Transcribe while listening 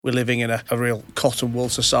we're living in a real cotton wool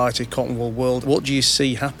society, cotton wool world. What do you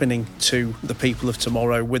see happening to the people of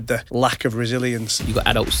tomorrow with the lack of resilience? You've got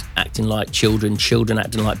adults acting like children, children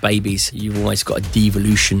acting like babies. You've always got a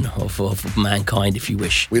devolution of mankind, if you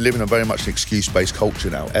wish. We live in a very much an excuse-based culture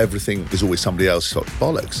now. Everything is always somebody else's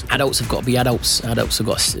bollocks. Adults have got to be adults. Adults have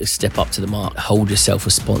got to step up to the mark. Hold yourself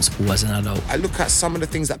responsible as an adult. I look at some of the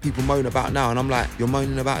things that people moan about now and I'm like, you're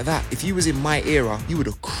moaning about that? If you was in my era, you would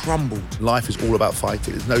have crumbled. Life is all about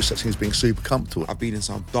fighting. There's no such thing as being super comfortable. I've been in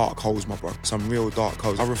some dark holes, my bro. Some real dark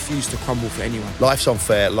holes. I refuse to crumble for anyone. Life's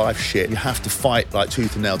unfair, life's shit. You have to fight like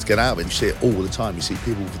tooth and nail to get out of it. You see it all the time. You see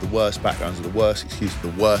people with the worst backgrounds, the worst excuses,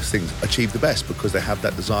 the worst things achieve the best because they have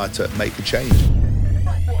that desire to make a change.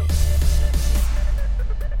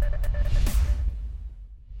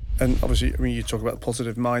 And obviously, I mean, you talk about the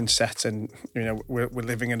positive mindset, and you know, we're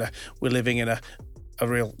living in a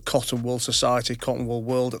real cotton wool society, cotton wool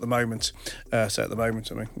world at the moment. So at the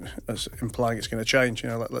moment, I mean, that's implying it's going to change. You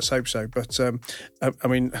know, let's hope so. But I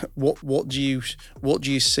mean, what do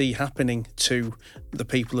you see happening to the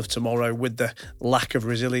people of tomorrow with the lack of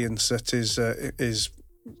resilience that is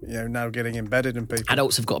you know, now getting embedded in people?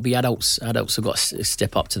 Adults have got to be adults. Adults have got to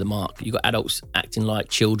step up to the mark. You've got adults acting like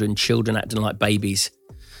children, children acting like babies.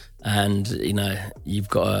 And, you know, you've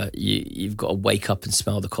got to wake up and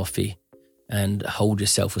smell the coffee and hold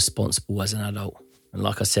yourself responsible as an adult. And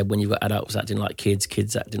like I said, when you've got adults acting like kids,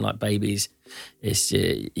 kids acting like babies, it's,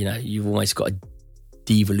 you know, you've always got a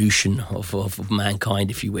devolution of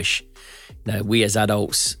mankind, if you wish. You know, we as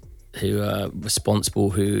adults who are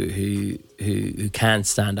responsible, who can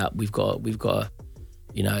stand up, we've got to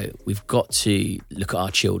look at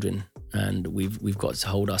our children, and we've got to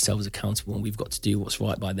hold ourselves accountable, and we've got to do what's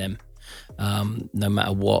right by them, no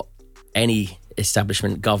matter what any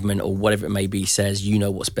establishment, government, or whatever it may be says. You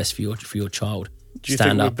know what's best for your child. Do you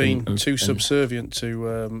think we've been too subservient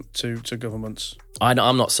to governments?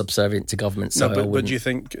 I'm not subservient to governments. So no, but do you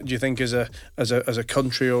think as a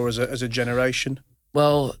country or as a generation?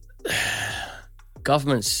 Well,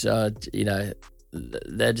 governments, you know,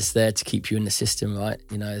 they're just there to keep you in the system, right?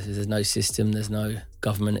 You know, if there's no system, there's no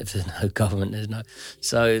government. If there's no government, there's no.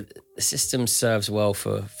 So the system serves well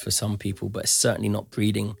for some people, but it's certainly not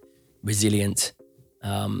breeding resilient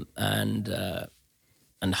and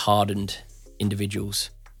hardened individuals.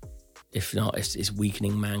 If not, it's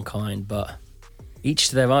weakening mankind. But each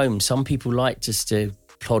to their own. Some people like just to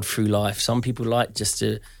plod through life. Some people like just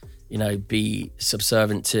to, you know, be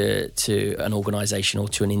subservient to an organisation or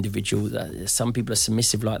to an individual. Some people are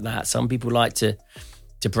submissive like that. Some people like to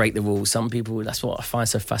break the rules. Some people, that's what I find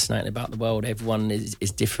so fascinating about the world. Everyone is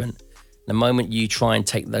different. The moment you try and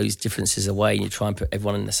take those differences away and you try and put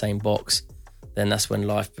everyone in the same box, then that's when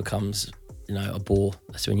life becomes, you know, a bore.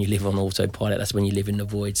 That's when you live on autopilot. That's when you live in the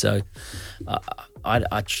void. So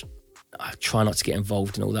I try not to get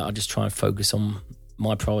involved in all that. I just try and focus on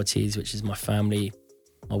my priorities, which is my family,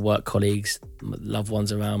 my work colleagues, my loved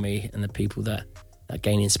ones around me, and the people that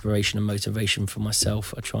gain inspiration and motivation for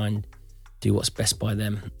myself. I try and do what's best by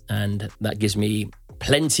them, and that gives me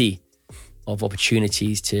plenty of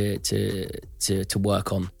opportunities to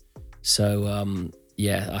work on. So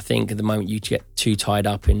I think at the moment you get too tied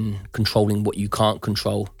up in controlling what you can't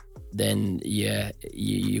control, then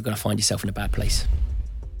you're going to find yourself in a bad place.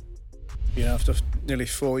 You know, after nearly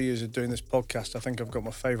 4 years of doing this podcast, I think I've got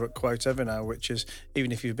my favourite quote ever now, which is,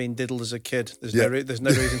 even if you've been diddled as a kid, there's no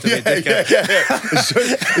reason to be a dickhead.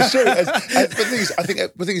 It's true.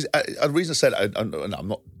 The thing is, the reason I said, I'm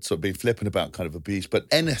not sort of being flippant about kind of abuse, but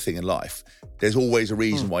anything in life, there's always a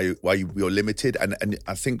reason why you're limited, and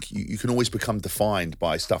I think you can always become defined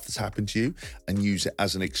by stuff that's happened to you and use it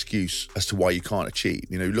as an excuse as to why you can't achieve.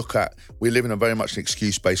 You know, we live in a very much an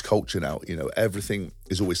excuse-based culture now. You know, everything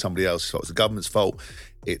is always somebody else's fault. It's the government's fault,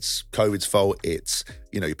 it's COVID's fault, it's,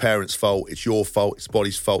 you know, your parents' fault, it's your fault, it's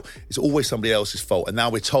body's fault. It's always somebody else's fault. And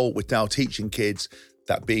now we're now teaching kids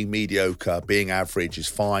that being mediocre, being average is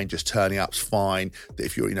fine, just turning up's fine, that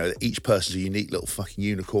if you're, you know, that each person's a unique little fucking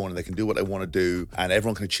unicorn and they can do what they want to do and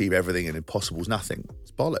everyone can achieve everything and impossible's nothing.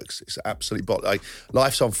 It's bollocks. It's absolutely bollocks. Like,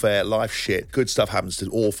 life's unfair, life's shit. Good stuff happens to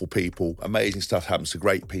awful people. Amazing stuff happens to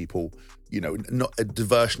great people. You know, not a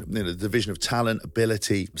division of talent,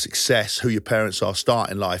 ability, success, who your parents are, start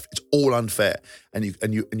in life. It's all unfair, and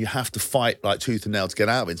you have to fight like tooth and nail to get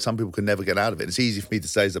out of it. And some people can never get out of it. It's easy for me to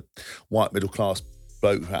say as a white middle class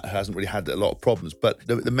bloke who hasn't really had a lot of problems, but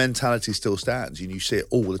the mentality still stands. You see it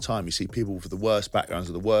all the time. You see people with the worst backgrounds,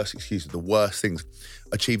 the worst excuses, the worst things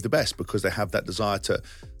achieve the best because they have that desire to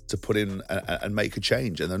to put in and make a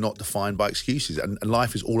change, and they're not defined by excuses. And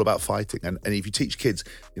life is all about fighting. And if you teach kids,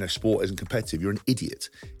 sport isn't competitive, you're an idiot.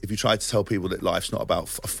 If you try to tell people that life's not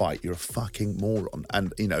about a fight, you're a fucking moron.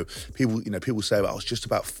 And people say, "Oh, it's just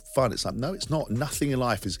about fun." It's like, no, it's not. Nothing in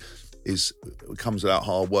life comes without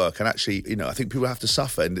hard work. And actually, I think people have to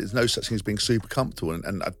suffer, and there's no such thing as being super comfortable.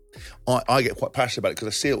 And I get quite passionate about it because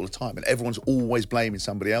I see it all the time, and everyone's always blaming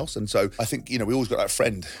somebody else. And so I think, we always got that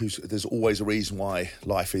friend there's always a reason why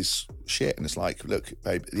life is shit. And it's like, look,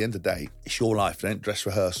 babe, at the end of the day, it's your life. It ain't dress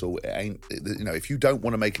rehearsal. It ain't, if you don't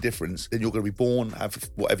want to make a difference, then you're going to be born, have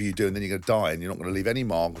whatever you do, and then you're going to die, and you're not going to leave any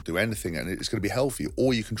mark or do anything, and it's going to be hell for you.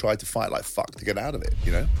 Or you can try to fight like fuck to get out of it,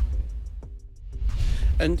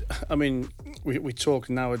 And I mean, we talk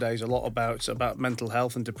nowadays a lot about mental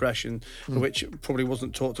health and depression, which probably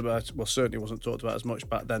wasn't talked about. Well, certainly wasn't talked about as much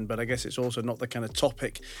back then. But I guess it's also not the kind of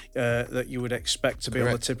topic that you would expect to be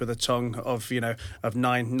on the tip of the tongue of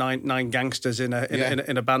nine gangsters in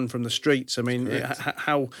a band from the streets. I mean,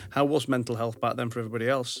 how was mental health back then for everybody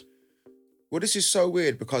else? Well, this is so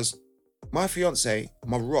weird because my fiance,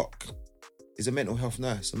 my rock, is a mental health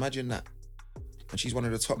nurse. Imagine that. And she's one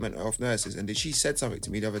of the top mental health nurses. And she said something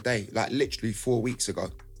to me the other day, like literally 4 weeks ago.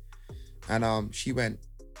 And she went,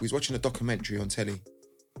 we was watching a documentary on telly,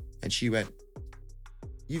 and she went,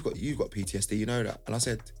 you've got PTSD, you know that? And I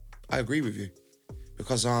said, I agree with you.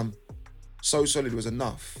 Because So Solid was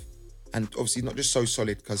enough. And obviously not just So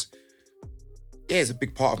Solid, because it's a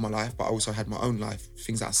big part of my life, but I also had my own life.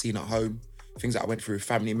 Things that I've seen at home, things that I went through with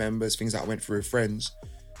family members, things that I went through with friends.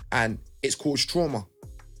 And it's caused trauma,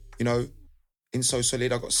 In So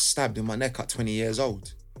Solid, I got stabbed in my neck at 20 years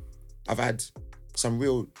old. I've had some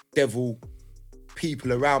real devil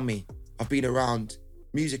people around me. I've been around,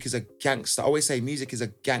 music is a gangster. I always say music is a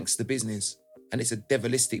gangster business, and it's a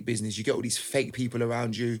devilistic business. You get all these fake people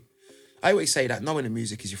around you. I always say that no one in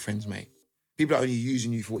music is your friends, mate. People are only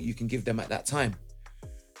using you for what you can give them at that time.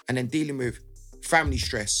 And then dealing with family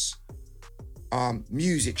stress,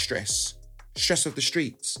 music stress of the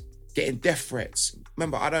streets, getting death threats.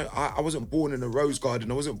 Remember, I wasn't born in a rose garden.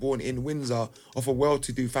 I wasn't born in Windsor of a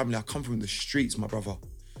well-to-do family. I come from the streets, my brother.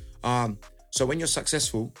 So when you're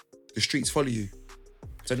successful, the streets follow you.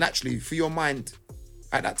 So naturally, for your mind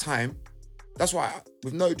at that time, that's why,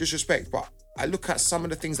 with no disrespect, but I look at some of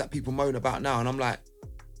the things that people moan about now, and I'm like,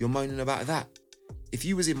 you're moaning about that. If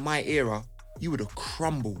you was in my era, you would have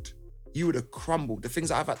crumbled. You would have crumbled. The things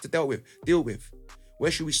that I've had to deal with.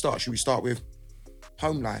 Where should we start? Should we start with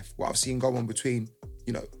home life, what I've seen go on between,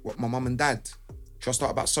 what my mum and dad? Should I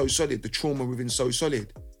start about So Solid, the trauma within So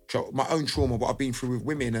Solid? My own trauma, what I've been through with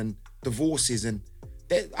women and divorces, and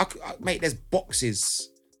mate, there's boxes.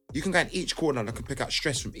 You can go in each corner and I can pick out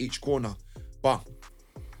stress from each corner. But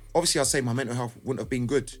obviously I'd say my mental health wouldn't have been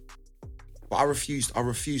good. But I refuse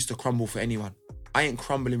to crumble for anyone. I ain't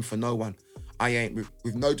crumbling for no one. I ain't,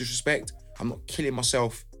 with no disrespect, I'm not killing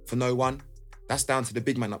myself for no one. That's down to the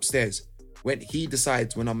big man upstairs. When he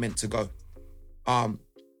decides when I'm meant to go. I'm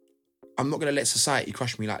not going to let society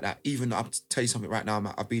crush me like that. Even, I'll tell you something right now,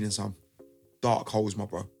 Matt, I've been in some dark holes, my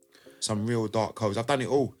bro. Some real dark holes. I've done it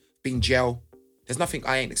all. Been jail. There's nothing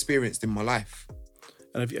I ain't experienced in my life.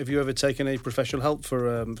 And have you ever taken any professional help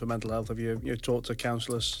for mental health? Have you talked to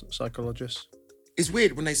counsellors, psychologists? It's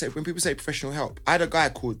weird when people say professional help. I had a guy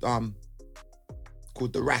called The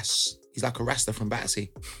Ras. He's like a Rasta from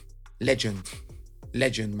Battersea.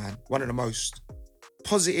 Legend, man. One of the most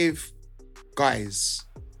positive guys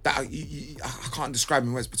that I can't describe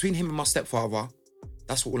in words. Between him and my stepfather,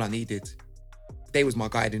 that's all I needed. They was my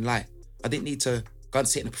guiding light. I didn't need to go and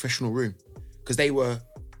sit in a professional room because they were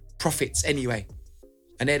prophets anyway.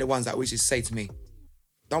 And they're the ones that always just say to me,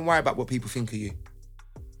 don't worry about what people think of you.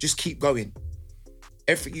 Just keep going.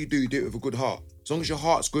 Everything you do it with a good heart. As long as your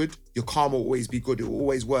heart's good, your karma will always be good. It will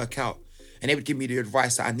always work out. And they would give me the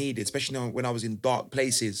advice that I needed, especially when I was in dark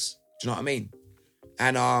places. Do you know what I mean?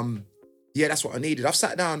 And that's what I needed. I've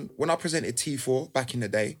sat down, when I presented T4 back in the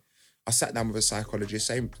day, I sat down with a psychologist,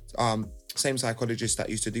 same psychologist that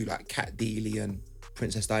used to do like Cat Dealey and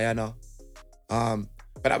Princess Diana. But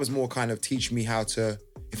that was more kind of teaching me how to,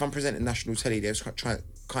 if I'm presenting national telly, they was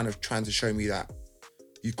trying to show me that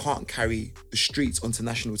you can't carry the streets onto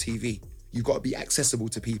national TV. You've got to be accessible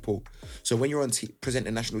to people. So when you're on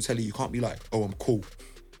presenting national telly, you can't be like, oh, I'm cool.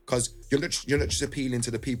 Because you're not just appealing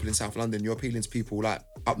to the people in South London, you're appealing to people like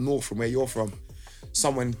up north from where you're from.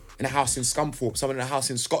 Someone in a house in Scunthorpe, someone in a house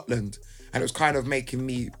in Scotland. And it was kind of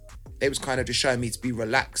it was kind of just showing me to be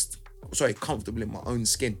comfortable in my own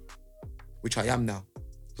skin, which I am now.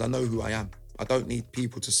 Because I know who I am. I don't need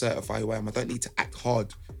people to certify who I am. I don't need to act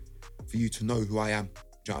hard for you to know who I am.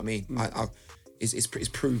 Do you know what I mean? is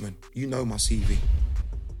proven. You know my CV.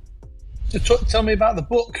 So tell me about the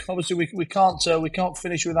book. Obviously, we can't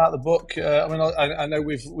finish without the book. I mean, I know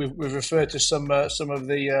we've referred to some of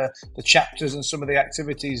the chapters and some of the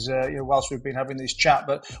activities whilst we've been having this chat.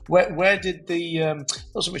 But where did the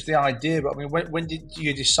not so much the idea, but I mean, when did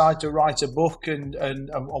you decide to write a book, and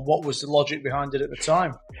what was the logic behind it at the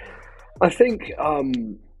time? I think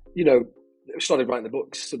started writing the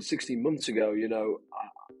book sort of 16 months ago.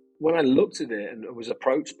 When I looked at it and was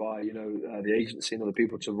approached by, the agency and other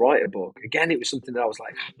people to write a book, again, it was something that I was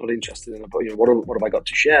like, not interested in. But, what have I got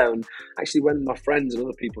to share? And actually, when my friends and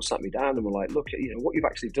other people sat me down and were like, look, what you've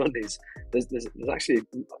actually done is there's actually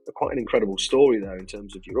quite an incredible story there in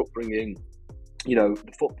terms of your upbringing,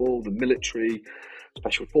 the football, the military,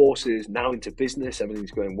 special forces, now into business,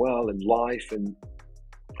 everything's going well in life, and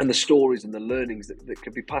the stories and the learnings that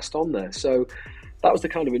could be passed on there. So that was the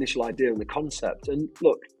kind of initial idea and the concept. And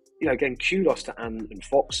look, again, kudos to Ant and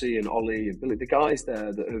Foxy and Ollie and Billy, the guys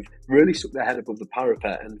there that have really stuck their head above the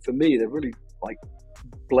parapet. And for me, they've really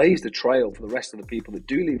blazed a trail for the rest of the people that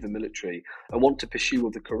do leave the military and want to pursue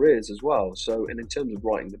other careers as well. So, and in terms of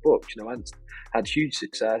writing the book, Ant's had huge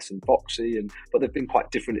success, and Foxy, but they've been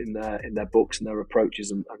quite different in their books and their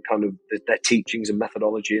approaches and kind of their teachings and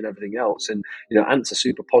methodology and everything else. And Ant's a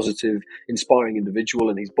super positive, inspiring individual,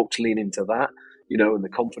 and his books lean into that. And the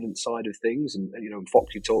confidence side of things. And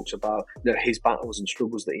Foxy talks about, his battles and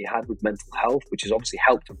struggles that he had with mental health, which has obviously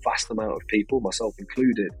helped a vast amount of people, myself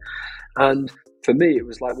included. And for me, it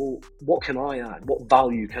was like, well, what can I add? What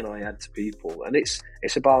value can I add to people? And it's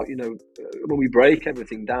about, when we break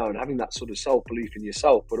everything down, having that sort of self-belief in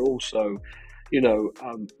yourself, but also,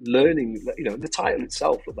 learning, the title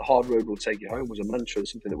itself, that the hard road will take you home, was a mantra,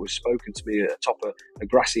 something that was spoken to me at the top of a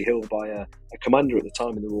grassy hill by a commander at the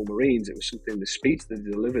time in the Royal Marines. It was something, the speech that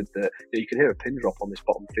he delivered, that you can hear a pin drop on this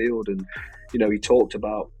bottom field. And, he talked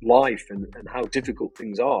about life and how difficult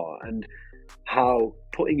things are, and how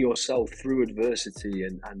putting yourself through adversity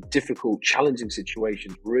and difficult, challenging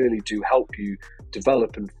situations really do help you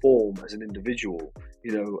develop and form as an individual,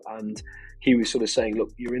 and he was sort of saying, look,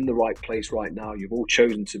 you're in the right place right now. You've all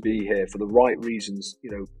chosen to be here for the right reasons.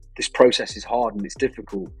 This process is hard and it's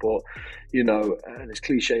difficult, but, and as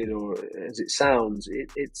cliched or as it sounds,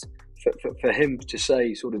 it's for him to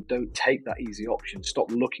say, sort of, don't take that easy option. Stop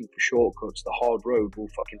looking for shortcuts. The hard road will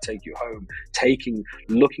fucking take you home.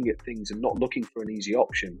 Looking at things and not looking for an easy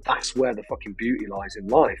option. That's where the fucking beauty lies in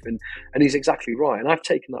life. And he's exactly right. And I've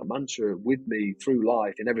taken that mantra with me through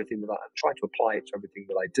life in everything that I've tried to apply it to everything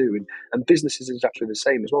that I do. And business is exactly the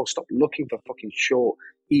same as well. Stop looking for fucking short,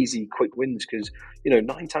 easy, quick wins, because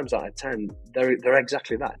 9 times out of 10 they're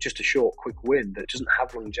exactly that, just a short, quick win that doesn't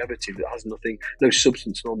have longevity, that has nothing, no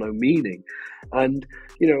substance or no meaning. And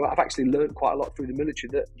I've actually learned quite a lot through the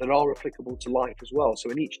military that are applicable to life as well. So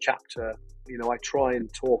in each chapter, I try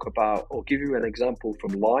and talk about or give you an example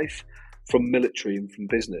from life, from military, and from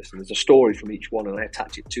business, and there's a story from each one, and I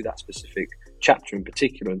attach it to that specific chapter in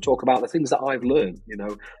particular and talk about the things that I've learned.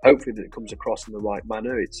 Hopefully that it comes across in the right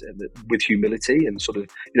manner. It's with humility and sort of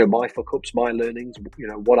my fuck ups, my learnings,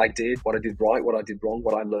 what I did right, what I did wrong,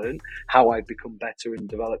 what I learned, how I've become better and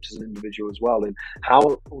developed as an individual as well, and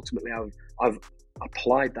how ultimately I've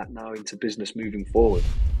applied that now into business moving forward.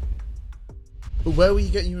 But where were you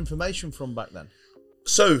getting your information from back then?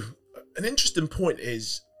 So an interesting point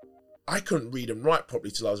is, I couldn't read and write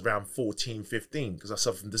properly till I was around 14, 15 because I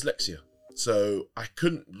suffer from dyslexia. So I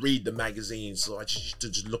couldn't read the magazines, so I just used to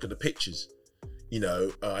just look at the pictures.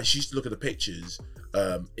 I used to look at the pictures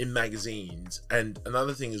in magazines. And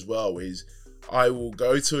another thing as well is, I will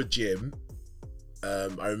go to a gym.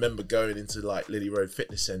 I remember going into Lily Road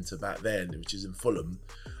Fitness Centre back then, which is in Fulham.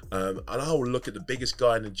 And I will look at the biggest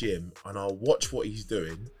guy in the gym and I'll watch what he's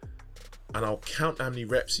doing and I'll count how many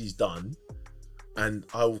reps he's done. And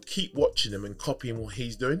I will keep watching him and copying what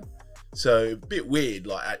he's doing. So a bit weird,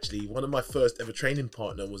 actually, one of my first ever training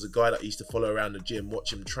partner was a guy that I used to follow around the gym,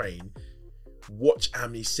 watch him train, watch how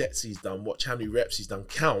many sets he's done, watch how many reps he's done,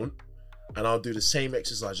 count, and I'll do the same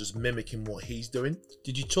exercise, just mimicking what he's doing.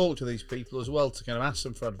 Did you talk to these people as well to kind of ask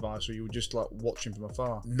them for advice, or you were just watching from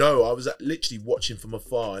afar? No, I was literally watching from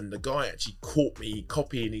afar, and the guy actually caught me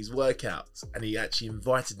copying his workouts, and he actually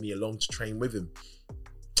invited me along to train with him.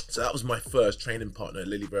 So that was my first training partner at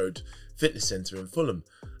Lily Road Fitness Centre in Fulham.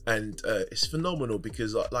 And it's phenomenal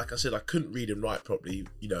because, like I said, I couldn't read and write properly,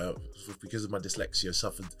 because of my dyslexia. I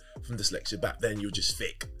suffered from dyslexia. Back then, you were just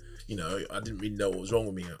thick. I didn't really know what was wrong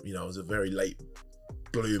with me. I was a very late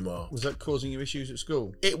bloomer. Was that causing you issues at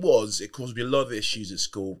school? It was. It caused me a lot of issues at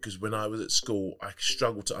school because when I was at school, I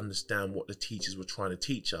struggled to understand what the teachers were trying to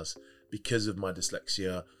teach us because of my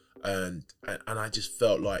dyslexia. and I just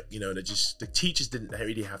felt like, you know, the teachers didn't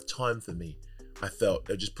really have time for me. I felt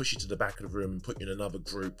they'd just push you to the back of the room and put you in another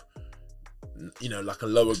group, you know, like a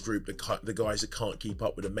lower group, the guys that can't keep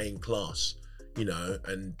up with the main class, you know,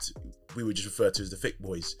 and we were just referred to as the thick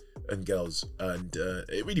boys and girls, and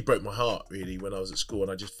it really broke my heart, really, when I was at school,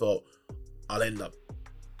 and I just thought I'll end up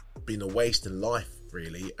being a waste in life,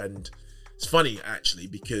 really. And it's funny, actually,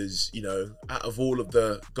 because, you know, out of all of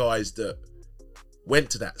the guys that went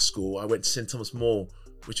to that school, I went to St Thomas More,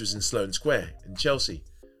 which was in Sloane Square in Chelsea.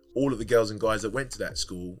 All of the girls and guys that went to that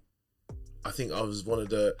school, I think I was one of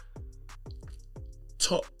the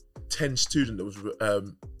top 10 students that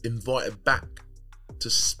was invited back to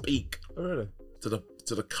speak to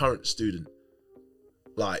the current student.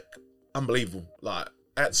 Like, unbelievable. Like,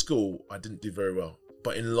 at school, I didn't do very well,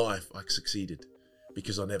 but in life, I succeeded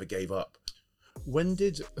because I never gave up. When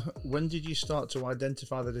did you start to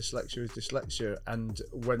identify the dyslexia as dyslexia, and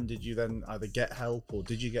when did you then either get help, or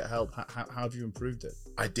did you get help? How have you improved it?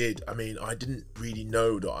 I did. I mean, I didn't really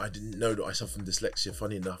know that I suffered from dyslexia.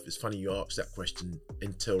 Funny enough, it's funny you asked that question,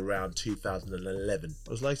 until around 2011.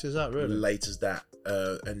 As late as that, really? Late as that.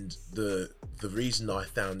 And the reason I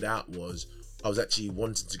found out was I was actually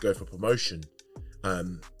wanting to go for promotion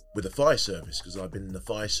with the fire service, because I've been in the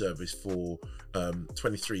fire service for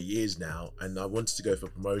 23 years now, and I wanted to go for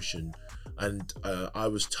promotion, and I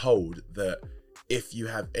was told that if you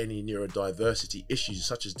have any neurodiversity issues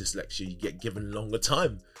such as dyslexia, you get given longer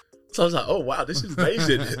time. So I was like, oh wow, this is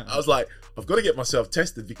amazing. I was like, I've got to get myself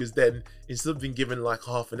tested, because then instead of being given like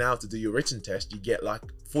half an hour to do your written test, you get like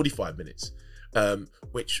 45 minutes.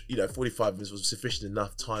 Which, you know, 45 minutes was sufficient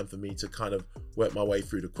enough time for me to kind of work my way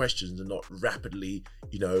through the questions and not rapidly,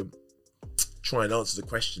 you know, try and answer the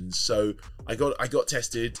questions. So I got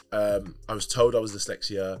tested. I was told I was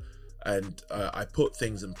dyslexia, and I put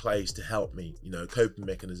things in place to help me, you know, coping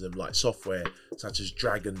mechanism like software such as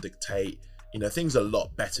Drag and Dictate. You know, things are a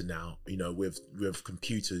lot better now, you know, with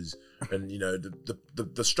computers, and, you know,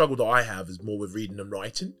 the struggle that I have is more with reading and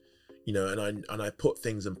writing. You know, and I put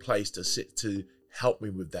things in place to help me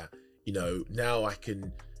with that. You know, now I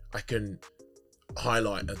can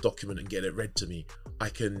highlight a document and get it read to me. I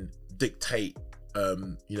can dictate,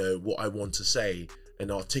 you know, what I want to say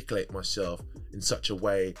and articulate myself in such a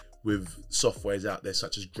way with softwares out there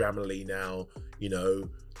such as Grammarly now, you know,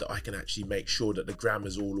 that I can actually make sure that the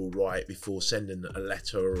grammar's all right before sending a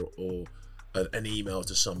letter or an email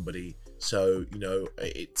to somebody. So, you know,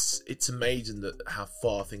 it's amazing that how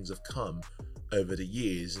far things have come over the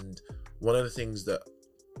years. And one of the things that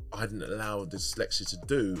I didn't allow dyslexia to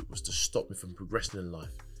do was to stop me from progressing in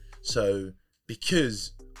life. So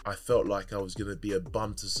because I felt like I was going to be a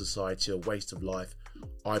bum to society, a waste of life,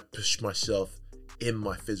 I pushed myself in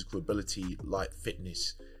my physical ability, like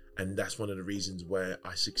fitness. And that's one of the reasons where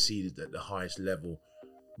I succeeded at the highest level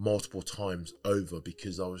multiple times over,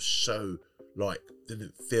 because I was so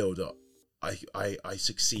didn't feel that I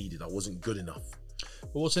succeeded. I wasn't good enough.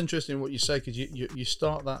 Well, what's interesting what you say, because you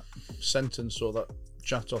start that sentence or that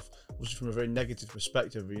chat off was from a very negative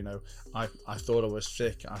perspective. You know, I thought I was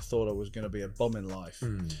sick. I thought I was going to be a bum in life.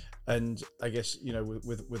 And I guess, you know,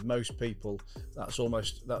 with most people,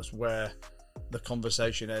 that's where the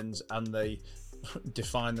conversation ends, and they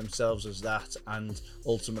define themselves as that, and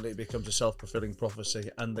ultimately it becomes a self-fulfilling prophecy,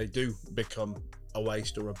 and they do become a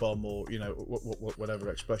waste or a bum, or, you know, whatever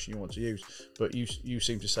expression you want to use. But you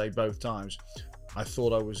seem to say both times, I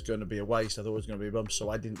thought I was going to be a waste, I thought I was going to be a bum, so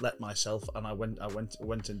I didn't let myself, and I went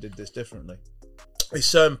and did this differently. It's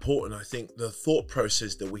so important. I think the thought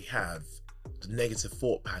process that we have, the negative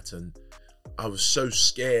thought pattern, I was so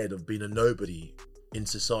scared of being a nobody in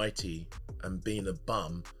society and being a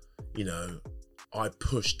bum, you know, I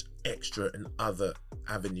pushed extra in other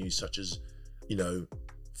avenues such as, you know,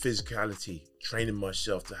 physicality, training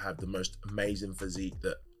myself to have the most amazing physique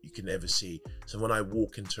that you can ever see. So when I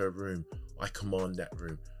walk into a room, I command that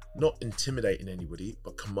room. Not intimidating anybody,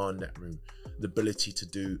 but command that room. The ability to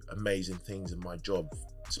do amazing things in my job,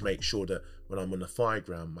 to make sure that when I'm on the fire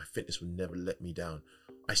ground, my fitness will never let me down.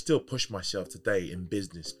 I still push myself today in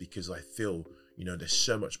business because I feel, you know, there's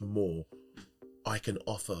so much more I can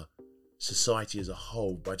offer society as a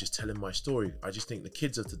whole by just telling my story. I just think the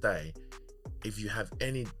kids of today, if you have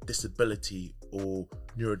any disability or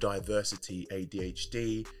neurodiversity,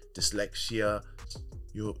 ADHD, dyslexia,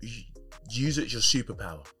 you use it as your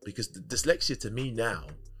superpower, because the dyslexia to me now,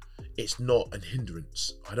 it's not a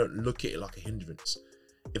hindrance. I don't look at it like a hindrance.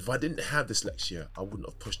 If I didn't have dyslexia, I wouldn't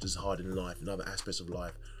have pushed as hard in life, in other aspects of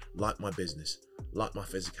life, like my business, like my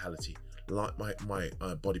physicality, like my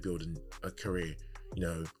bodybuilding career. you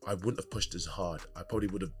know, I wouldn't have pushed as hard. I probably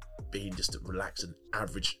would have been just a relaxed and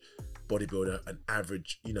average bodybuilder, an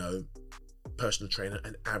average, you know, personal trainer,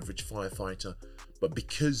 an average firefighter. But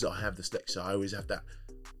because I have dyslexia, I always have that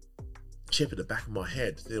chip at the back of my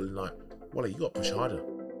head feeling like, well, you got to push harder.